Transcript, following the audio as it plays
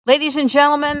Ladies and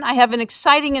gentlemen, I have an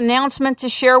exciting announcement to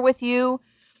share with you.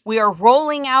 We are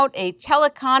rolling out a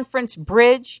teleconference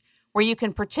bridge where you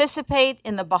can participate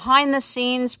in the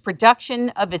behind-the-scenes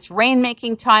production of It's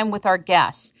Rainmaking Time with our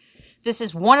guests. This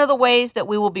is one of the ways that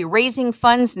we will be raising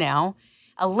funds now.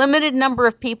 A limited number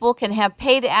of people can have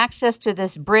paid access to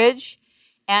this bridge,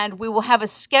 and we will have a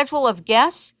schedule of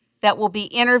guests that will be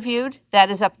interviewed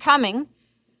that is upcoming.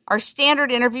 Our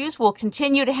standard interviews will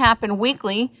continue to happen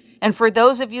weekly, and for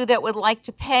those of you that would like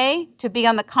to pay to be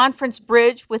on the conference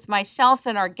bridge with myself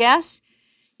and our guests,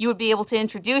 you would be able to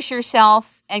introduce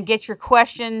yourself and get your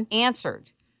question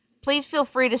answered. Please feel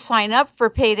free to sign up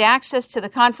for paid access to the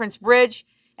conference bridge,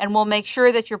 and we'll make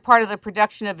sure that you're part of the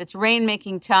production of It's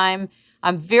Rainmaking Time.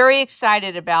 I'm very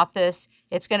excited about this.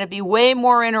 It's going to be way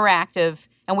more interactive,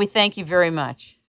 and we thank you very much.